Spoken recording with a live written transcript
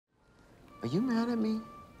Are you mad at me?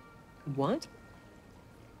 What?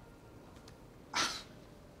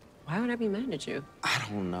 Why would I be mad at you? I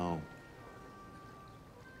don't know.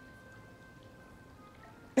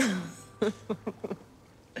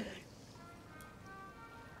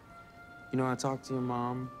 You know, I talked to your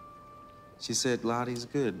mom. She said Lottie's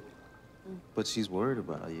good, but she's worried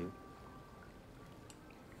about you.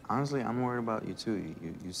 Honestly, I'm worried about you too.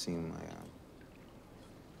 You seem like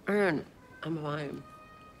Aaron, I'm fine.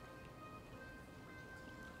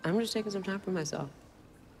 I'm just taking some time for myself.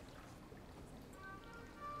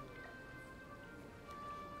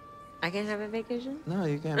 I can't have a vacation? No,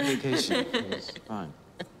 you can have a vacation. It's fine.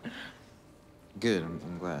 Good,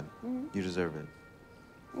 I'm glad. You deserve it.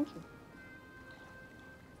 Thank you.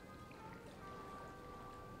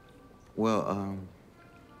 Well,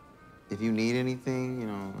 if you need anything, you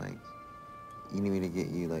know, like, you need me to get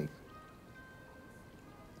you, like,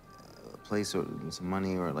 a place or some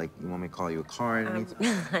money, or, like, you want me to call you a car or anything?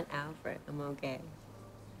 I'm not Alfred. I'm okay.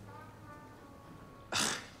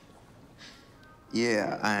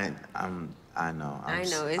 Yeah, I know. I know.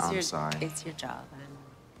 I'm sorry. It's your job.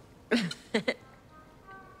 I know.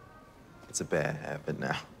 It's a bad habit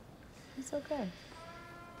now. It's okay.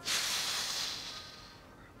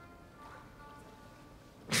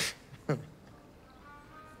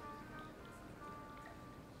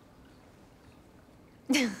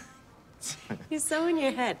 You're so in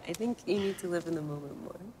your head. I think you need to live in the moment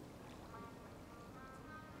more.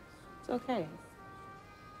 It's okay.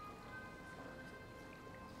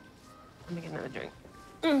 Let me get another drink.